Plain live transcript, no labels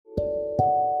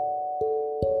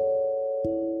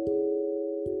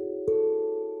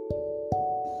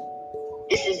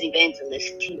This is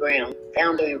Evangelist T. Brown,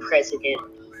 founder and president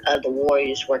of the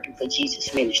Warriors Working for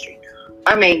Jesus Ministry.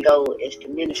 Our main goal is to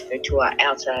minister to our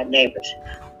outside neighbors,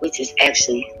 which is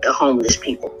actually the homeless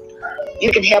people.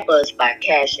 You can help us by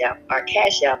Cash App. Our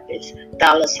Cash App is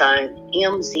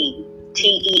 $MZTEE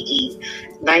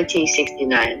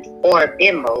 1969 or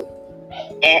Venmo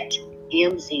at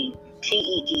MZTEE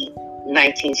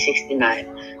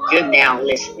 1969. You're now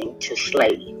listening to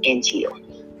Slay and Chill.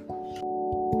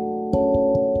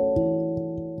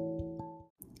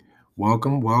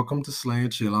 Welcome to Slay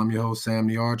and Chill. I'm your host, Sam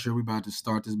the Archer. We about to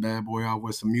start this bad boy out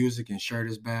with some music and share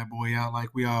this bad boy out like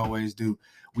we always do.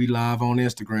 We live on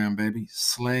Instagram, baby.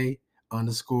 Slay_and_chill.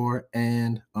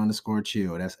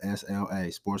 That's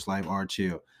SLA, Sports Life Art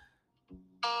Chill.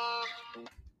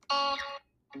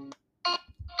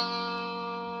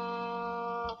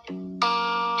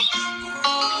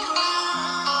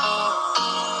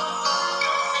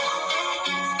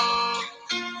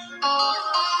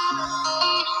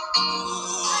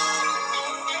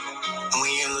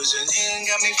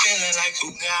 Got me feeling like who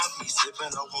got me.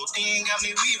 Sipping on codeine, got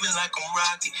me weaving like I'm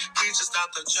Rocky. Preacher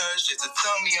stopped the church just to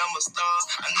tell me I'm a star.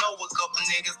 I know a couple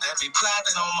niggas that be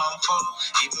plotting on my phone.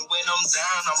 Even when I'm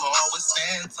down, I'ma always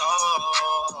stand tall.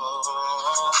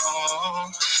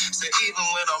 So even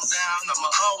when I'm down, I'ma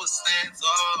always stand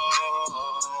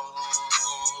tall.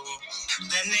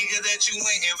 That nigga that you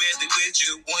ain't really with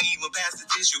you won't even pass the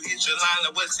tissue. Hit your line,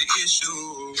 like what's the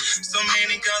issue? So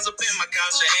many guns up in my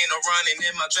couch, there ain't no running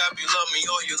in my trap. You love me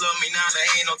or you love me now, there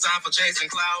ain't no time for chasing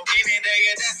clout. Any day,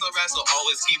 yeah, that's alright, so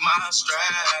always keep my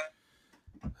strap.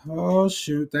 Oh,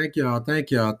 shoot. Thank y'all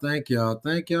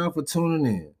for tuning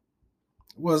in.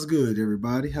 What's good,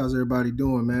 everybody? How's everybody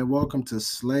doing, man? Welcome to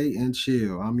Slay and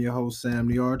Chill. I'm your host, Sam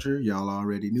the Archer. Y'all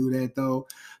already knew that, though.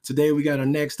 Today, we got a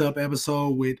next up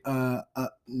episode with a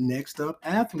next up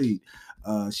athlete.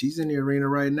 She's in the arena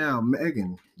right now,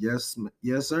 Megan. Yes,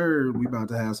 sir. We about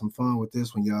to have some fun with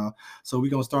this one, y'all. So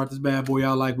we're going to start this bad boy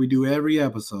out like we do every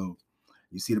episode.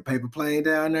 You see the paper plane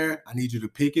down there? I need you to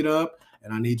pick it up,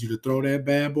 and I need you to throw that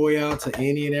bad boy out to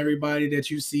any and everybody that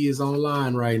you see is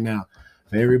online right now.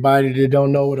 For everybody that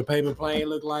don't know what a paper plane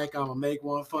look like, I'm going to make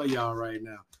one for y'all right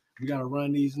now. We got to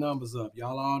run these numbers up.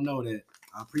 Y'all all know that.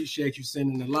 I appreciate you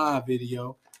sending the live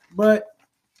video, but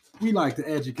we like to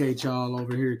educate y'all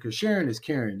over here because sharing is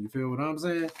caring. You feel what I'm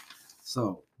saying?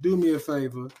 So do me a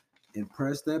favor and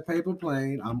press that paper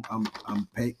plane. I'm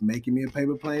making me a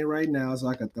paper plane right now so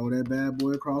I can throw that bad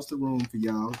boy across the room for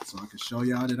y'all so I can show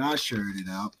y'all that I shared it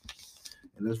out.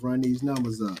 And let's run these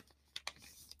numbers up.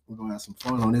 We're gonna have some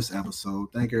fun on this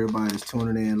episode. Thank everybody that's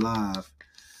tuning in live.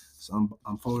 So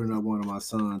I'm folding up one of my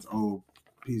son's old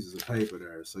pieces of paper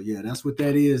there. So yeah, that's what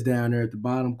that is down there at the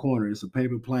bottom corner. It's a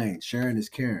paper plane. Sharing is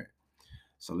caring.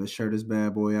 So let's share this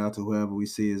bad boy out to whoever we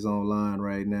see is online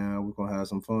right now. We're gonna have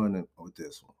some fun with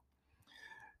this one.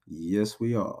 Yes,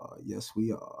 we are.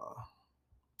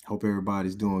 Hope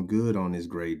everybody's doing good on this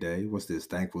great day. What's this?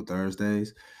 Thankful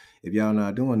Thursdays. If y'all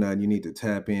not doing that, you need to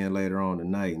tap in later on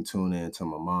tonight and tune in to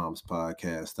my mom's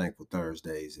podcast, Thankful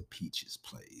Thursdays at Peach's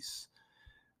Place.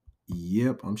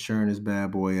 Yep, I'm sharing this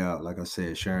bad boy out. Like I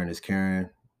said, sharing is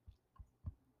caring.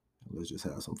 Let's just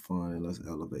have some fun and let's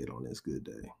elevate on this good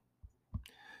day.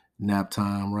 Nap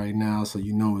time right now, so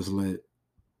you know it's lit.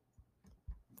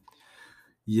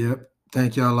 Yep.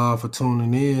 Thank y'all all for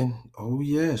tuning in. Oh,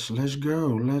 yes. Let's go.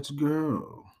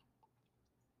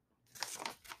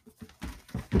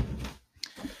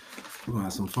 We're going to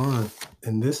have some fun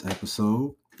in this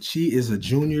episode. She is a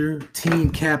junior team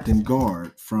captain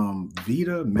guard from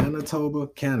Vida, Manitoba,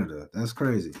 Canada. That's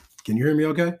crazy. Can you hear me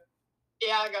okay?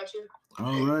 Yeah, I got you.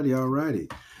 Alrighty.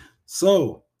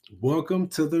 So, welcome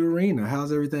to the arena.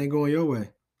 How's everything going your way?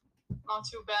 Not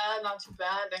too bad.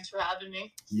 Thanks for having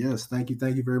me. Yes, thank you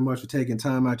very much for taking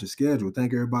time out your schedule.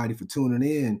 Thank everybody for tuning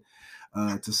in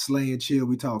to Slay and Chill.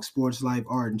 We talk sports, life,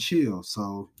 art, and chill.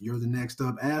 So, you're the next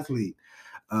up athlete.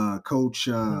 Coach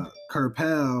Kurt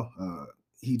Powell,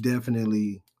 he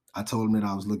definitely, I told him that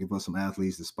I was looking for some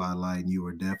athletes to spotlight, and you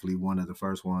were definitely one of the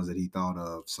first ones that he thought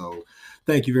of. So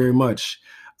thank you very much.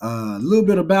 A little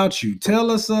bit about you.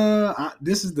 Tell us,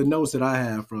 this is the notes that I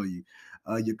have for you.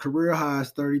 Your career high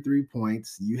is 33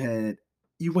 points.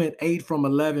 You went 8 from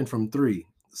 11 from 3.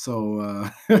 So,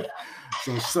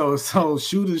 so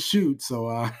shoot.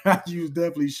 So you was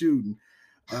definitely shooting.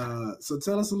 So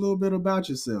tell us a little bit about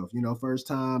yourself. You know, first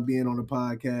time being on the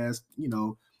podcast. You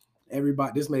know,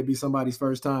 everybody. This may be somebody's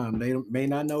first time. They may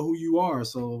not know who you are.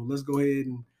 So let's go ahead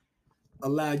and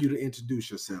allow you to introduce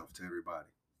yourself to everybody.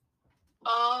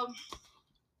 Well,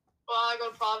 I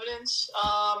go to Providence.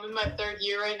 I'm in my third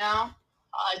year right now.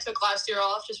 I took last year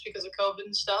off just because of COVID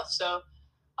and stuff. So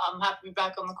I'm happy to be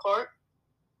back on the court.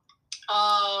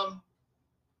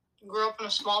 Grew up in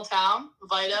a small town,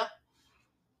 Vida.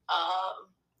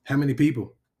 How many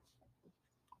people?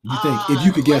 You think, if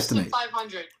you could Less than guesstimate?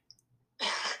 500.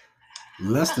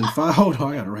 Less than 5? Hold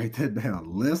on, I gotta write that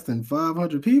down. Less than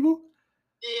 500 people?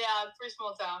 Yeah, pretty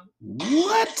small town.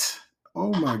 What?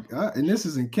 Oh my God! And this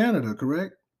is in Canada,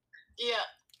 correct? Yeah.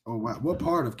 Oh wow! What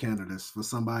part of Canada? For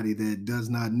somebody that does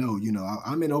not know,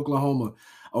 I'm in Oklahoma,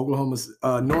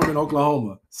 Norman,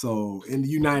 Oklahoma. So in the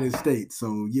United States.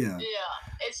 So yeah. Yeah,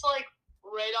 it's like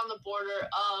right on the border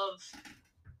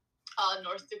of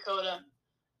North Dakota.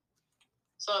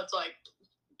 So it's like,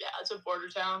 yeah, it's a border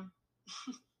town.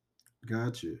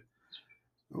 Gotcha.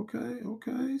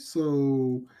 Okay.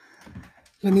 So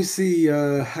let me see.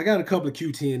 I got a couple of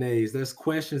QTNAs. There's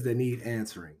questions that need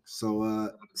answering. So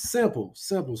simple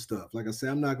stuff. Like I said,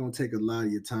 I'm not gonna take a lot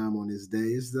of your time on this day.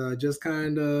 It's just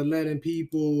kind of letting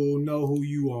people know who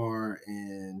you are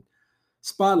and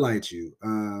spotlight you.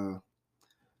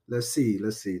 Let's see.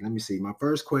 Let me see. My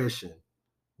first question: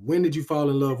 when did you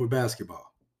fall in love with basketball?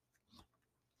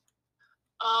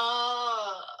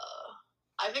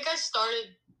 I think I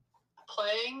started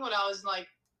playing when I was in like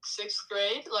 6th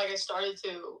grade. Like I started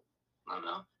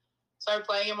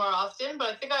playing it more often, but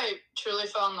I think I truly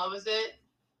fell in love with it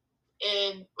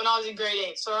when I was in grade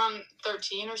 8, so around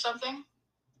 13 or something.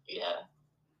 Yeah.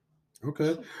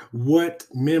 Okay. What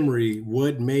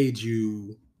made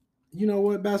you,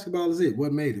 what basketball is it?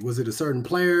 What made it? Was it a certain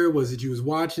player? Was it you was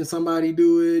watching somebody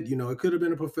do it? It could have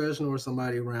been a professional or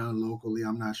somebody around locally.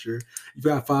 I'm not sure. You've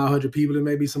got 500 people. There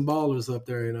may be some ballers up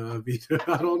there in Vita.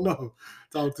 I don't know.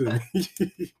 Talk to me. I don't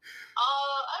know.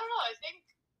 I think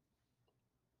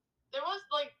there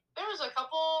was a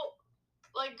couple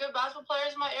like good basketball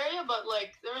players in my area, but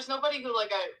like there was nobody who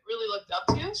like I really looked up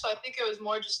to. So I think it was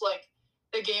more just like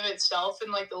the game itself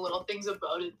and like the little things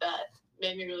about it that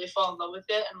made me really fall in love with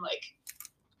it, and like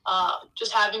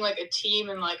just having like a team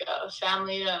and like a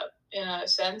family in a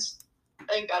sense. I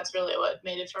think that's really what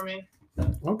made it for me.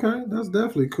 Okay, that's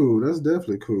definitely cool. That's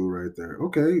definitely cool right there.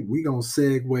 Okay, we gonna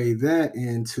segue that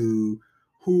into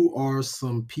who are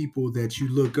some people that you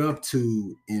look up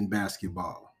to in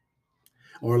basketball,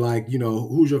 or like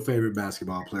who's your favorite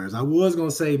basketball players? I was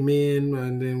gonna say men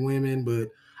and then women, but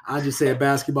I just said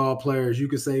basketball players. You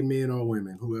could say men or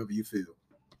women, whoever you feel.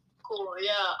 Cool.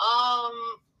 Yeah.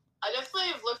 I definitely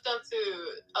have looked up to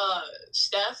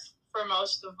Steph for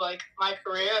most of like my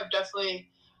career. I've definitely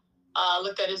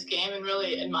looked at his game and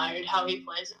really admired how he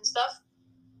plays and stuff.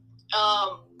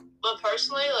 But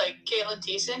personally, like Caitlin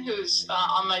Thiessen, who's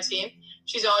on my team,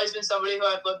 she's always been somebody who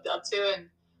I've looked up to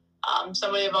and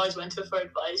somebody I've always went to for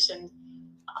advice. And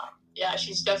yeah,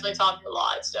 she's definitely taught me a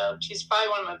lot. So she's probably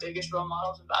one of my biggest role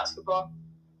models in basketball.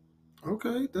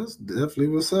 Okay, that's definitely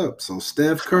what's up. So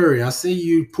Steph Curry, I see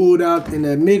you pulled out in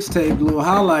that mixtape little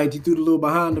highlight. You threw the little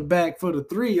behind the back for the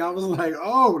 3. I was like,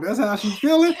 oh, that's how she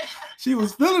feeling. She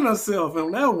was feeling herself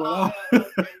on that one.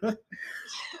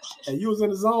 And you was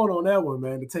in the zone on that one,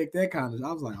 man, to take that kind of.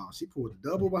 I was like, oh, she pulled a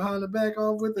double behind the back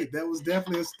off with it. That was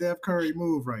definitely a Steph Curry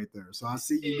move right there. So I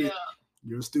see you. Yeah.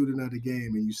 You're a student of the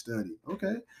game and you study.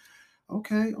 Okay.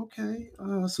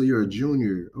 So you're a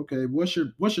junior. Okay. What's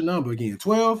your number again?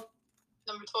 12?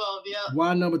 Number 12, yeah.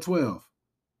 Why number 12?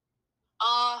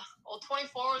 Well,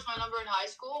 24 was my number in high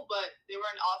school, but they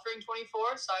weren't offering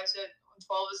 24, so I said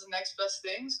 12 is the next best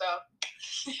thing. So,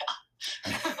 yeah.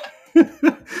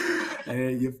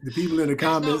 And the people in the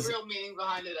comments. There's no real meaning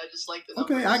behind it. I just like the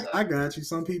number. Okay, so. I got you.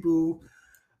 Some people,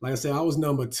 like I said, I was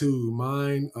number 2.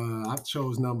 Mine, I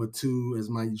chose number 2 as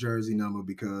my jersey number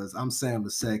because I'm Sam the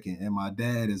second, and my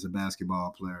dad is a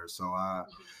basketball player. So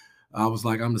I was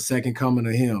like, I'm the second coming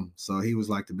of him. So he was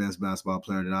like the best basketball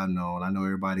player that I know. And I know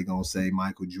everybody gonna say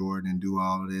Michael Jordan and do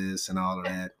all of this and all of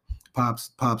that.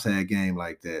 Pops had a game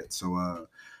like that. So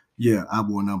yeah, I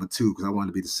wore number 2 because I wanted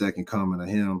to be the second coming of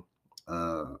him.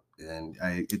 And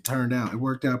it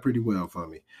worked out pretty well for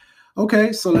me.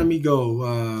 Okay, so let me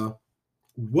go.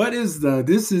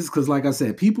 This is because like I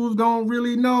said, people don't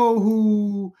really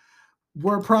know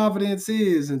where Providence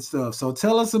is and stuff. So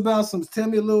tell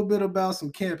me a little bit about some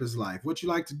campus life. What you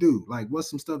like to do? Like what's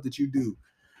some stuff that you do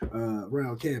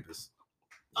around campus?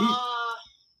 Well,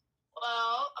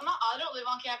 I don't live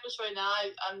on campus right now.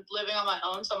 I'm living on my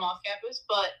own, so I'm off campus,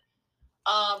 but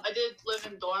I did live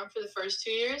in dorm for the first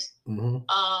 2 years. Mm-hmm.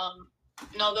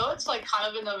 And although it's like kind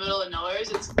of in the middle of nowhere,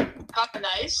 it's kind of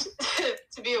nice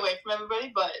to be away from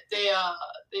everybody, but they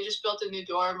just built a new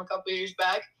dorm a couple years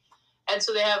back. And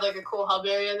so they have like a cool hub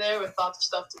area there with lots of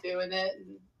stuff to do in it.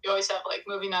 And you always have like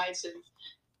movie nights and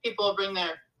people will bring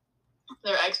their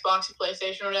their Xbox or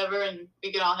PlayStation or whatever, and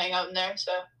we can all hang out in there.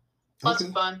 So lots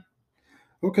of fun.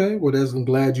 Okay, well, I'm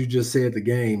glad you just said the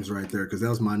games right there, because that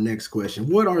was my next question.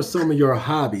 What are some of your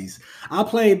hobbies? I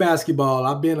played basketball.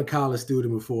 I've been a college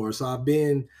student before, so I've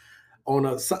been on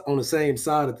the same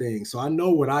side of things. So I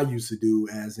know what I used to do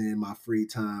as in my free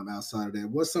time outside of that.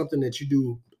 What's something that you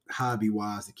do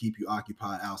hobby-wise to keep you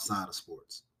occupied outside of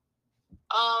sports?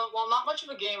 Well, I'm not much of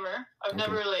a gamer. I've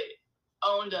never really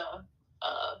owned a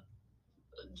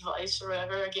device or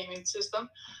whatever, a gaming system.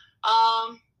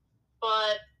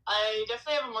 But I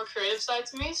definitely have a more creative side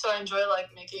to me, so I enjoy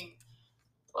like making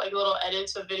like little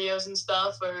edits of videos and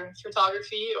stuff, or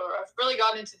photography, or I've really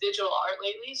gotten into digital art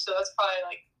lately, so that's probably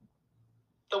like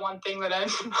the one thing that I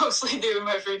mostly do in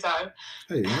my free time.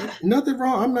 Hey, nothing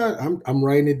wrong. I'm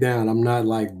writing it down. I'm not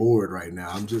like bored right now.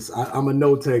 I'm a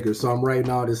note taker, so I'm writing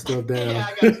all this stuff down. Yeah,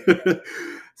 I got you.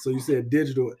 So you said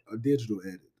digital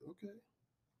edit. Okay.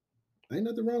 Ain't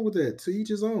nothing wrong with that. To each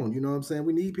his own. You know what I'm saying?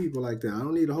 We need people like that. I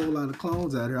don't need a whole lot of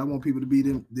clones out here. I want people to be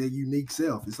their unique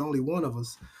self. It's only one of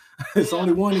us. It's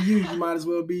only one of you. You might as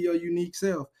well be your unique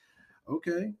self.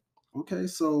 Okay.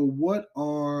 So what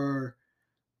are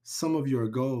some of your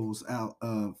goals out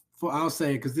of, I'll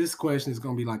say, because this question is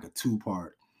going to be like a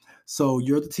 2-part. So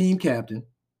you're the team captain.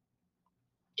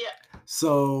 Yeah.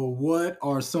 So what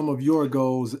are some of your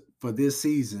goals for this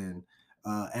season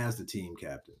as the team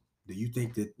captain? Do you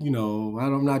think that,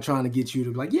 I'm not trying to get you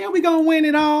to be like, yeah, we're going to win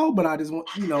it all, but I just want,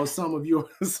 some of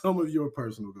your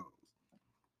personal goals.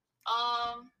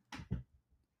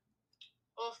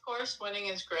 Well, of course, winning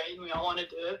is great and we all want to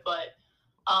do it, but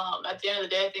at the end of the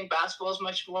day, I think basketball is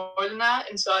much more than that.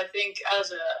 And so I think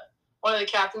as one of the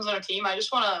captains on our team, I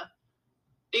just want to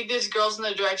lead these girls in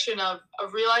the direction of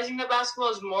realizing that basketball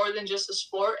is more than just a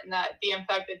sport, and that the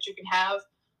impact that you can have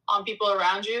on people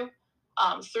around you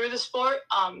through the sport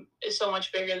is so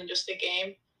much bigger than just a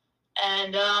game.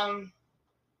 And I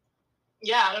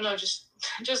don't know,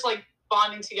 just like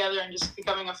bonding together and just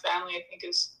becoming a family, I think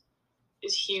is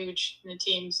huge in the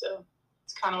team. So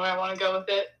it's kind of where I want to go with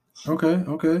it.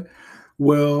 Okay.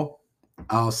 Well,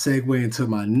 I'll segue into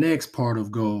my next part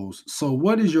of goals. So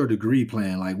what is your degree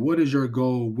plan? Like, what is your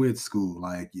goal with school?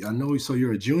 Like, I know, so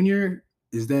you're a junior.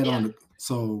 Is that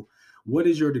so what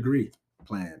is your degree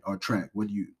plan or track? What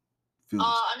do you feel?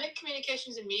 I'm in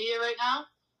communications and media right now.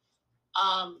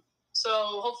 So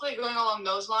hopefully going along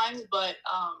those lines, but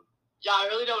I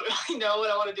really don't know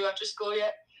what I want to do after school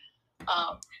yet.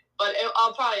 But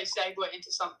I'll probably segue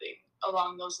into something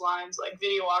along those lines, like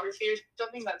videography or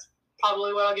something. That's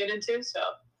probably what I'll get into. So.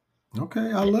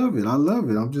 Okay, I love it.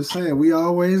 I'm just saying, we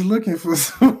always looking for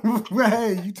some.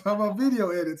 Hey, you talk about video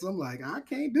edits. I'm like, I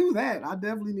can't do that. I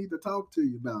definitely need to talk to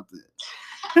you about that.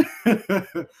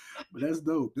 But that's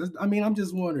dope. I'm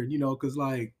just wondering, because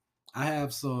like I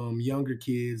have some younger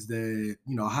kids that,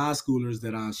 high schoolers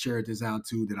that I've shared this out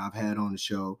to, that I've had on the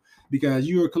show, because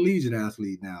you're a collegiate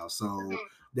athlete now. So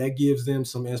that gives them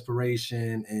some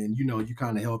inspiration, and, you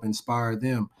kind of help inspire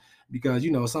them. Because,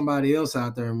 somebody else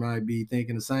out there might be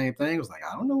thinking the same thing. It's like,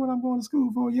 I don't know what I'm going to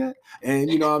school for yet. And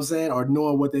you know what I'm saying? Or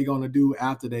knowing what they're going to do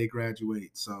after they graduate.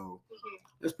 So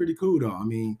that's pretty cool, though. I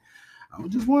mean, I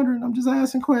was just wondering. I'm just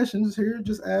asking questions here.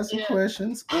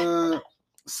 Questions.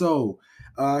 So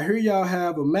here y'all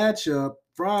have a matchup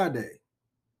Friday.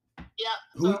 Yeah,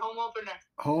 home opener.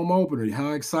 Home opener.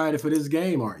 How excited for this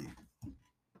game are you?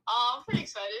 I'm pretty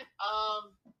excited.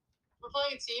 We're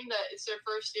playing a team that it's their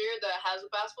first year that has a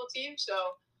basketball team, so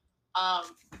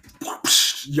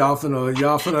y'all finna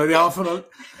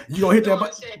you gonna hit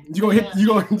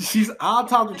that I'll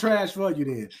talk the trash for you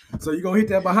then. So you gonna hit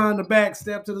that behind the back,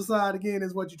 step to the side again,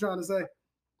 is what you're trying to say?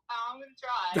 I'm gonna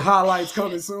try. The highlights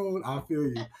coming soon. I feel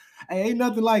you. Hey, ain't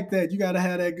nothing like that. You gotta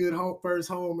have that good first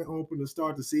home open to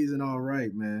start the season all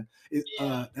right, man.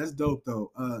 That's dope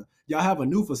though. Y'all have a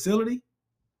new facility?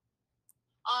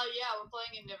 Yeah, we're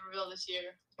playing in Niverville this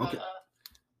year. Okay.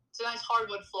 It's a nice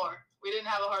hardwood floor. We didn't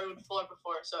have a hardwood floor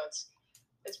before, so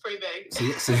it's pretty big.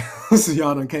 So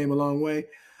y'all done came a long way.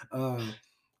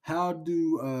 How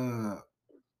do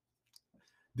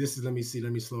let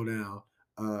me slow down.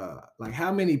 Like,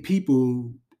 how many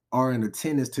people are in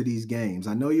attendance to these games?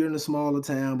 I know you're in a smaller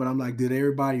town, but I'm like, did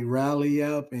everybody rally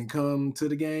up and come to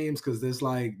the games? Because there's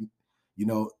like,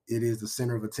 it is the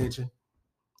center of attention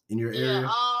in your area.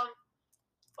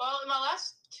 Well, in my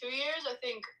last 2 years, I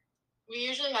think we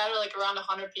usually had like around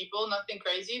 100 people, nothing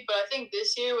crazy. But I think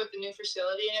this year with the new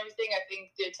facility and everything, I think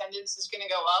the attendance is going to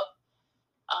go up.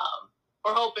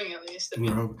 We're hoping, at least.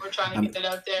 We're trying to get that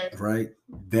out there. Right.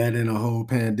 That and a whole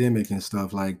pandemic and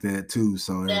stuff like that too.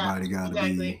 So everybody got to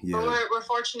be. Yeah. But we're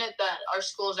fortunate that our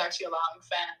school is actually allowing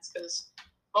fans, because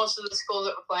most of the schools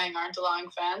that we're playing aren't allowing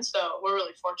fans, so we're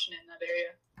really fortunate in that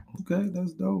area. Okay,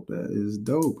 that's dope. That is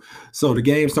dope. So the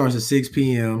game starts at 6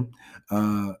 p.m.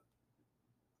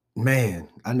 Man,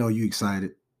 I know you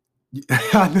excited.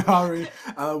 I know already.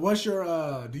 What's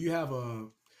your do you have a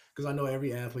because I know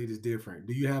every athlete is different.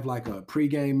 Do you have like a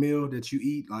pregame meal that you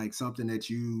eat, like something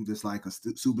that's like a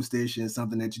superstition,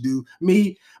 something that you do?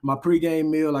 Me, my pregame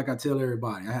meal, like I tell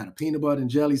everybody, I had a peanut butter and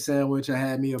jelly sandwich, I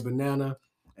had me a banana,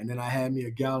 and then I had me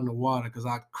a gallon of water because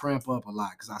I cramp up a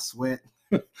lot because I sweat.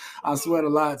 I sweat a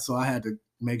lot, so I had to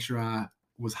make sure I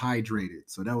was hydrated.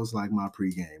 So that was like my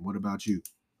pregame. What about you?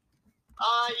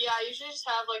 Yeah, I usually just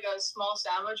have like a small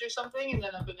sandwich or something, and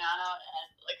then a banana and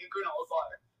like a granola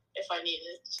bar if I need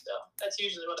it. So that's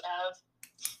usually what I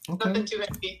have. Okay. Nothing too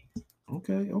heavy.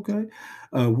 Okay.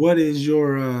 What is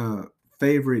your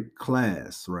favorite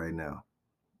class right now?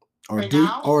 Or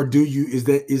do you is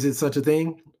it such a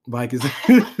thing? Like is it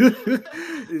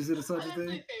is it such a thing?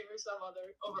 I favor some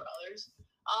over others.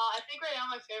 I think right now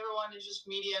my favorite one is just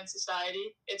media and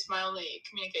society. It's my only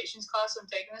communications class I'm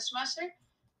taking this semester.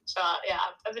 So yeah,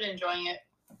 I've been enjoying it.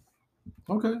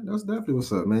 Okay, that's definitely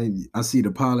what's up, man. I see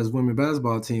the Pilots women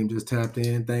basketball team just tapped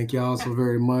in. Thank y'all so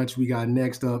very much. We got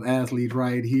next up athlete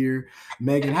right here.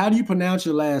 Megan, how do you pronounce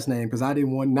your last name? Because I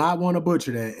didn't want to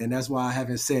butcher that, and that's why I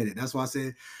haven't said it. That's why I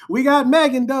said we got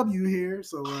Megan W here.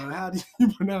 So how do you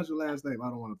pronounce your last name? I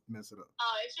don't want to mess it up.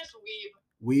 It's just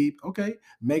Weeb. Weeb, okay.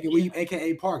 Megan Weeb,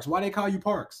 aka Parks. Why they call you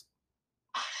Parks?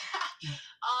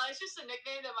 It's just a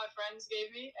nickname that my friends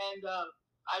gave me, and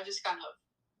I've just kind of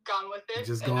gone with it.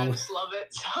 I just love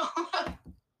it. So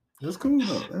that's cool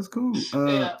though. That's cool.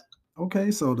 Yeah. Okay,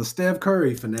 so the Steph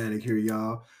Curry fanatic here,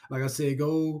 y'all. Like I said,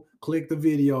 go click the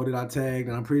video that I tagged,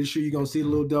 and I'm pretty sure you're gonna see the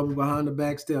little double behind the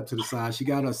back step to the side. She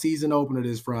got a season opener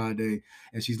this Friday,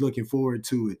 and she's looking forward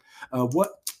to it.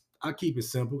 I keep it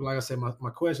simple. Like I said, my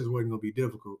questions weren't gonna be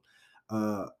difficult.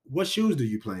 What shoes do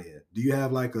you play in? Do you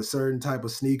have like a certain type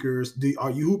of sneakers? Are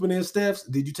you hooping in Steph's?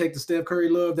 Did you take the Steph Curry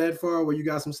love that far where you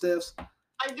got some Steph's?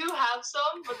 I do have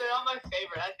some, but they're not my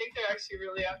favorite. I think they're actually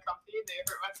really uncomfy. They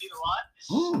hurt my feet a lot.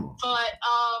 Ooh. But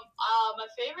my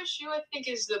favorite shoe, I think,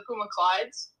 is the Puma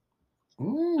Clydes.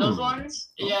 Ooh. Those ones?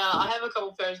 Okay. Yeah, I have a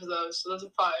couple pairs of those, so those are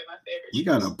probably my favorite shoes. You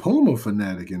got a Puma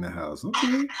fanatic in the house.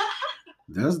 Okay.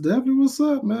 That's definitely what's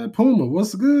up, man. Puma,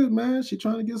 what's good, man? She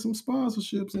trying to get some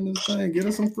sponsorships in this thing. Get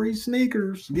her some free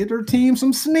sneakers. Get her team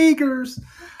some sneakers.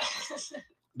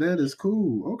 That is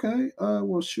cool. Okay.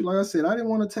 Well, shoot, like I said, I didn't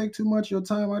want to take too much of your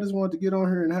time. I just wanted to get on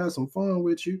here and have some fun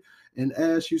with you and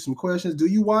ask you some questions. Do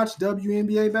you watch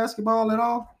WNBA basketball at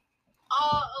all?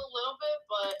 A little bit,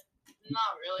 but not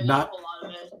really. Not a whole lot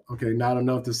of it. Okay, not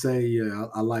enough to say, yeah,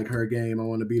 I like her game. I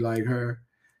want to be like her.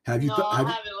 Have you? No,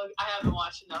 I haven't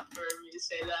watched enough for me to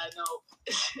say that. No.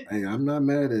 Hey, I'm not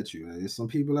mad at you. There's some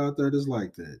people out there that's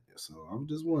like that. So I'm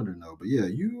just wondering though. But yeah,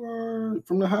 you are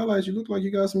from the highlights. You look like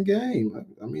you got some game.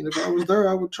 I mean, if I was there,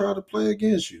 I would try to play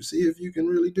against you. See if you can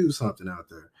really do something out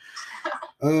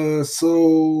there.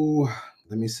 So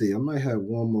let me see. I might have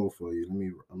one more for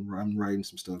you. I'm writing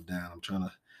some stuff down. I'm trying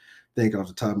to think off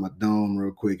the top of my dome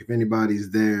real quick. If anybody's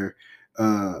there,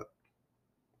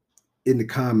 in the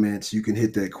comments, you can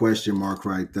hit that question mark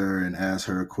right there and ask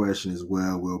her a question as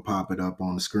well. We'll pop it up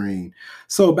on the screen.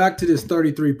 So back to this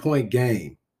 33-point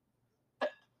game.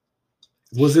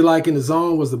 Was it like in the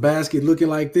zone? Was the basket looking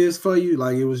like this for you?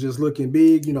 Like it was just looking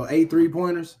big, 8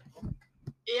 3-pointers?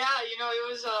 Yeah, it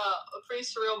was a pretty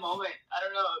surreal moment. I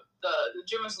don't know. The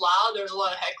gym was loud. There was a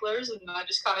lot of hecklers, and I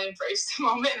just kind of embraced the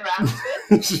moment and ran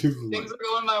with it. Things were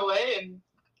going my way, and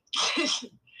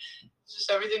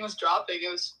just everything was dropping.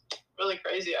 It was really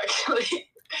crazy, actually.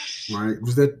 Right.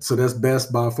 So that's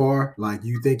best by far? Like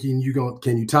you thinking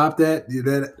can you top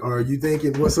that? Or are you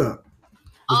thinking what's up?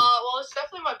 Well, it's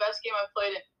definitely my best game I've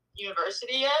played at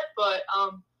university yet, but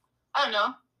I don't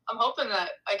know. I'm hoping that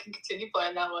I can continue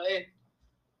playing that way and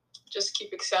just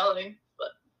keep excelling. But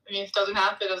I mean, if it doesn't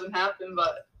happen, it doesn't happen, but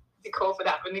it'd be cool if it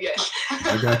happened again.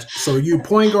 I got you. So you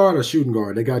point guard or shooting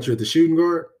guard? They got you at the shooting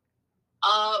guard?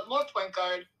 More point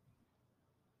guard.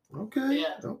 Okay.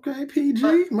 Yeah. Okay,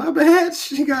 PG. My bad.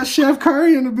 She got Chef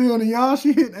Curry in the building, y'all.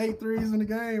 She hit 8 threes in the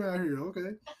game out here.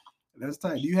 Okay. That's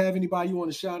tight. Do you have anybody you want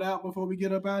to shout out before we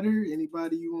get up out here?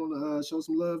 Anybody you want to show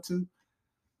some love to?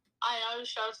 I know.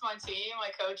 Shout out to my team, my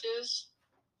coaches,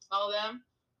 all of them.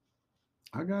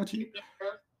 I got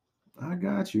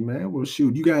you, man. Well,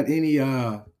 shoot. You got any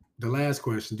the last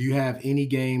question. Do you have any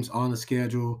games on the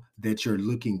schedule that you're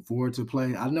looking forward to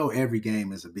play? I know every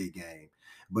game is a big game.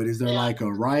 But is there like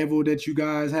a rival that you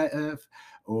guys have,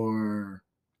 or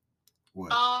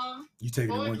what? You take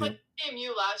it one game?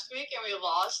 CMU last week and we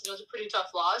lost. It was a pretty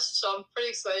tough loss, so I'm pretty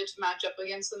excited to match up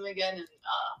against them again and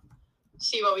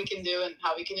see what we can do and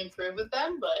how we can improve with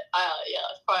them. But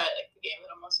it's probably like the game that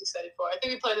I'm most excited for. I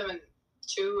think we play them in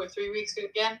 2 or 3 weeks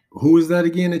again. Who is that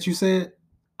again that you said?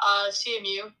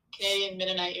 CMU, Canadian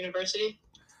Mennonite University.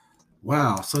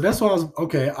 Wow. So that's what I was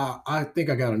okay. I think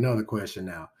I got another question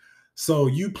now. So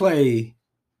you play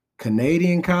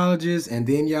Canadian colleges and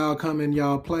then y'all come and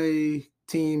y'all play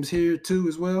teams here too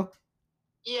as well?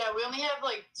 Yeah, we only have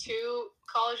like 2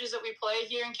 colleges that we play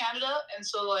here in Canada, and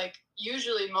so like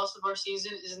usually most of our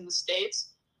season is in the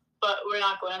States, but we're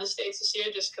not going to the States this year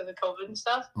just because of COVID and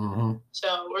stuff. Mm-hmm.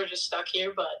 So we're just stuck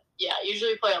here, but yeah,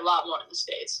 usually play a lot more in the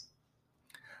States.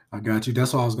 I got you.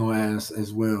 That's what I was going to ask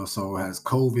as well. So has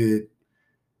COVID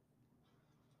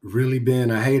really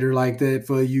been a hater like that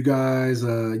for you guys?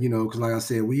 Because like I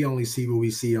said, we only see what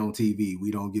we see on TV.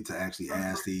 We don't get to actually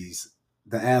ask the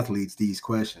athletes these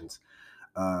questions.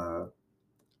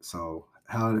 So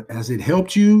how has it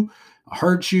helped you,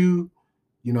 hurt you?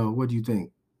 What do you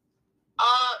think?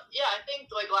 Yeah, I think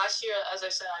like last year, as I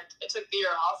said, I took the year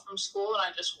off from school and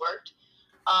I just worked.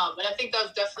 And I think that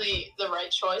was definitely the right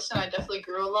choice, and I definitely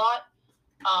grew a lot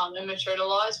and matured a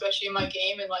lot, especially in my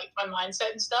game and like my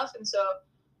mindset and stuff. And so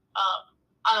I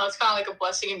don't know, it's kind of like a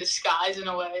blessing in disguise in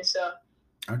a way. So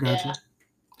I got you.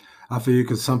 I feel you,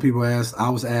 because some people I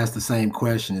was asked the same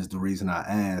question is the reason I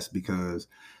asked, because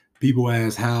people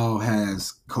ask, how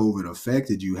has COVID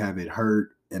affected you? Have it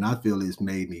hurt? And I feel it's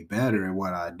made me better at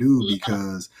what I do,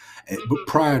 because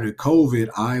prior to COVID,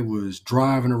 I was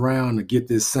driving around to get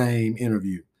this same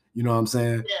interview. You know what I'm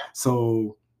saying? Yeah.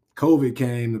 So COVID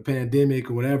came, the pandemic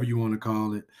or whatever you want to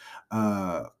call it.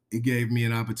 It gave me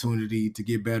an opportunity to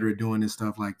get better at doing this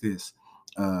stuff like this,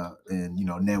 and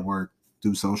network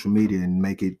through social media and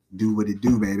make it do what it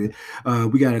do, baby.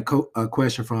 We got a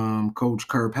question from Coach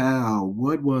Kerr Powell.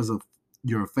 What was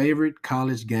your favorite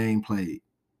college game played?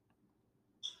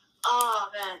 Oh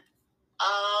man,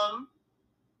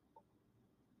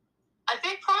 I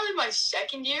think probably my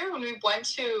second year when we went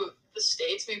to the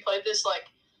States, we played this like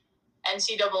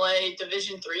NCAA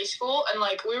Division III school, and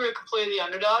like we were completely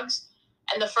underdogs.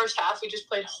 And the first half we just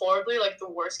played horribly, like the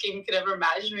worst game you could ever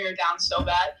imagine. We were down so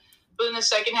bad. But in the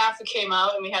second half, we came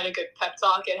out and we had a good pep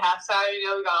talk at halftime.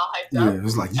 We got all hyped up. Yeah, it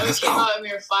was like, and we came out and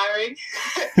we were firing.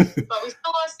 But we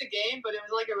still lost the game, but it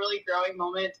was like a really growing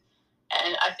moment.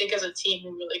 And I think as a team,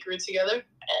 we really grew together.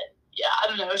 And yeah, I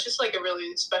don't know. It was just like a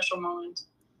really special moment.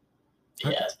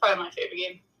 Yeah, it's probably my favorite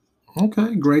game.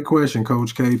 Okay, great question,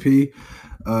 Coach KP.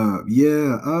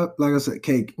 Like I said,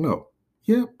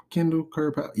 Kendall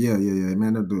Kerr. Yeah,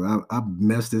 man, that dude. I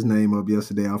messed his name up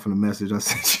yesterday off in a message I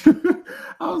sent you.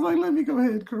 I was like, let me go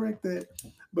ahead and correct that.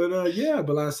 But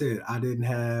but like I said, I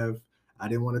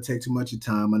didn't want to take too much of your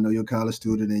time. I know you're a college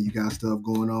student and you got stuff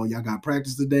going on. Y'all got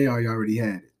practice today, or you already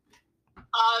had it?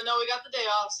 No, we got the day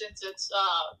off since it's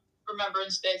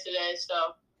Remembrance Day today,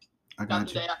 so I got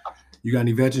the day off. You got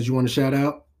any veterans you want to shout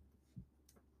out?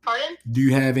 Pardon? Do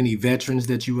you have any veterans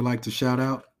that you would like to shout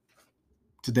out?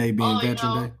 Today being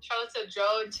Veteran Day. Shout out to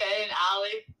Joe and Tay and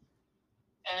Allie,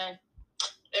 and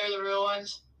they were the real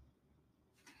ones.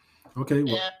 Okay.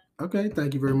 Well, okay.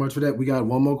 Thank you very much for that. We got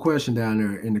one more question down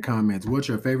there in the comments. What's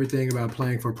your favorite thing about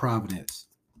playing for Providence?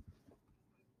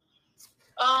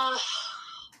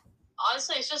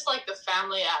 Honestly, it's just like the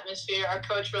family atmosphere. Our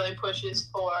coach really pushes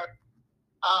for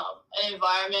an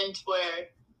environment where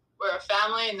we're a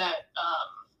family and that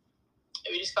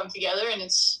we just come together, and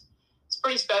it's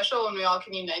pretty special when we all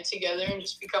can unite together and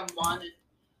just become one, and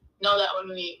know that when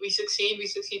we succeed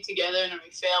together, and when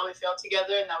we fail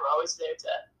together, and that we're always there to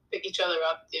pick each other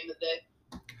up at the end of the day.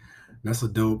 That's a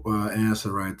dope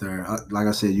answer right there. Like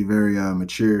I said, you're very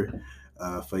mature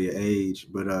for your age,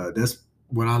 but that's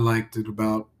what I liked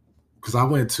about, because I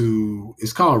went to,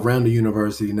 it's called Randall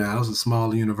University now. It was a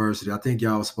smaller university. I think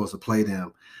y'all was supposed to play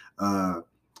them.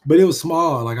 But it was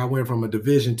small. Like I went from a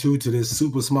Division II to this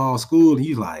super small school, and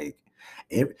you like,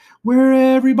 where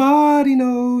everybody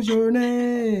knows your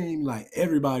name. Like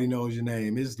everybody knows your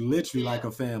name. It's literally like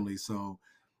a family. So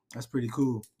that's pretty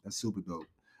cool. That's super dope.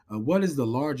 What is the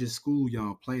largest school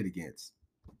y'all played against?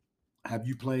 Have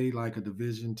you played like a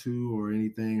Division II or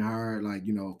anything hard, like,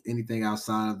 anything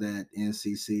outside of that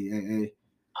NCCAA?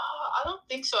 I don't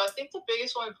think so. I think the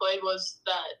biggest one we played was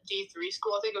that D3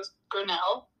 school. I think it was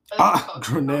Grinnell.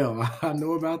 Grinnell. I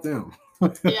know about them.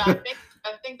 Yeah,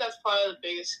 I think that's probably the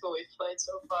biggest school we've played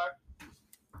so far.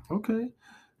 Okay.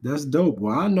 That's dope.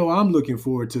 Well, I know I'm looking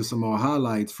forward to some more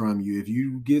highlights from you. If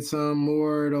you get some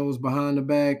more of those behind the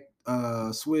back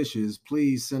swishes,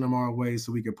 please send them our way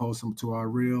so we can post them to our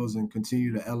reels and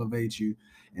continue to elevate you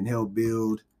and help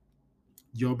build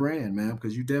your brand, man,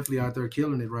 because you definitely out there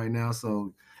killing it right now.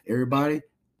 So everybody,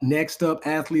 next up,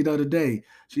 athlete of the day.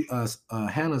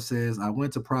 Hannah says, I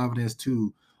went to Providence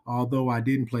too. Although I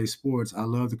didn't play sports, I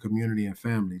love the community and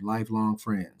family, lifelong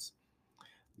friends.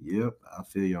 Yep, I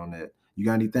feel you on that. You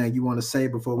got anything you want to say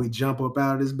before we jump up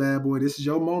out of this bad boy? This is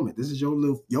your moment. This is your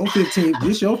 15.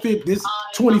 This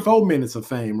 24 minutes of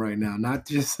fame right now, not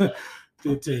just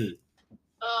 15.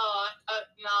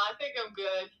 No, I think I'm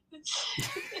good.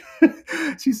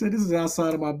 She said, this is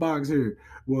outside of my box here.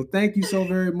 Well, thank you so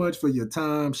very much for your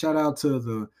time. Shout out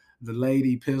to the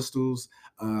Lady Pistols.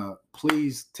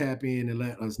 Please tap in and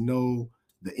let us know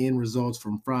the end results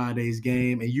from Friday's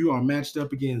game. And you are matched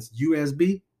up against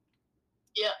USB?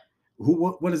 Yeah.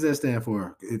 What does that stand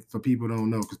for? For people who don't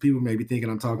know, because people may be thinking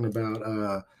I'm talking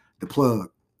about the plug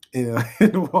in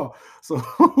the wall. So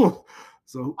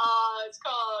it's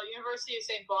called University of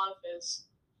St. Boniface.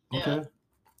 Okay. Yeah.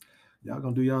 Y'all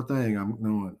gonna do y'all thing. I'm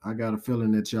knowing. I got a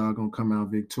feeling that y'all gonna come out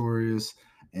victorious,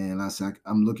 and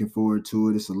I'm looking forward to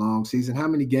it. It's a long season. How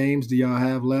many games do y'all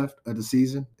have left of the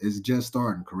season? It's just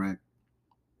starting, correct?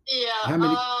 Yeah. How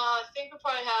many? I think we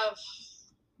probably have,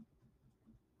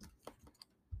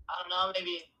 I don't know,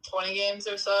 maybe 20 games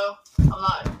or so. I'm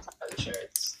not entirely sure.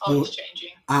 It's always changing.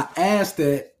 I asked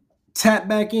that. Tap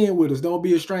back in with us. Don't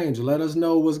be a stranger. Let us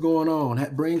know what's going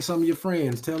on. Bring some of your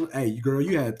friends. Tell them, hey, girl,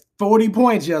 you had 40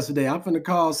 points yesterday. I'm finna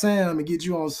call Sam and get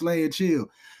you on Slay and Chill.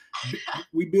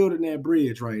 We building that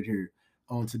bridge right here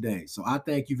on today. So I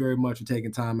thank you very much for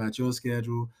taking time out your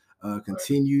schedule.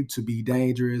 Continue to be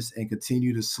dangerous and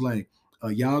continue to slay.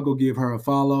 Y'all go give her a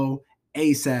follow.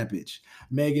 ASAPage.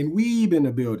 Megan Weeb in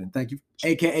the building. Thank you.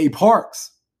 AKA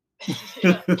Parks.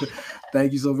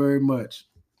 Thank you so very much.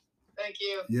 Thank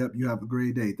you. Yep, you have a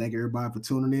great day. Thank everybody for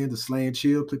tuning in to Slay and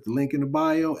Chill. Click the link in the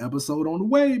bio. Episode on the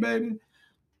way, baby.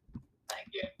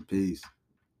 Thank you. Peace.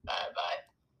 Bye.